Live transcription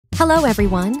Hello,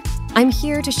 everyone. I'm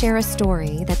here to share a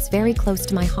story that's very close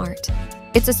to my heart.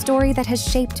 It's a story that has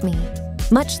shaped me,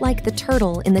 much like the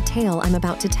turtle in the tale I'm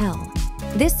about to tell.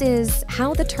 This is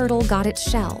How the Turtle Got Its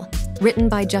Shell, written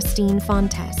by Justine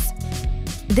Fontes.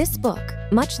 This book,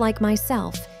 much like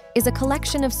myself, is a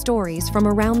collection of stories from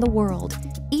around the world,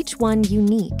 each one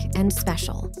unique and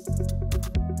special.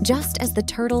 Just as the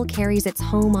turtle carries its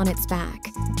home on its back,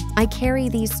 I carry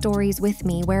these stories with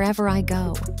me wherever I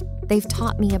go. They've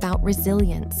taught me about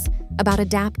resilience, about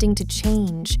adapting to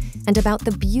change, and about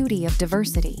the beauty of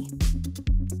diversity.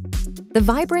 The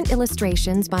vibrant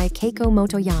illustrations by Keiko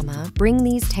Motoyama bring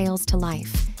these tales to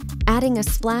life, adding a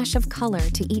splash of color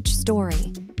to each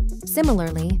story.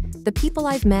 Similarly, the people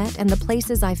I've met and the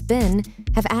places I've been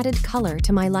have added color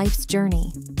to my life's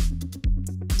journey.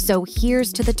 So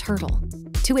here's to the turtle,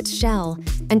 to its shell,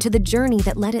 and to the journey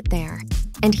that led it there.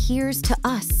 And here's to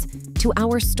us, to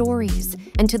our stories,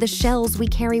 and to the shells we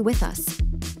carry with us.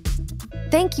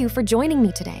 Thank you for joining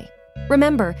me today.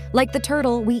 Remember, like the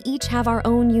turtle, we each have our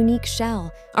own unique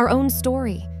shell, our own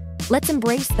story. Let's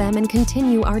embrace them and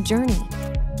continue our journey.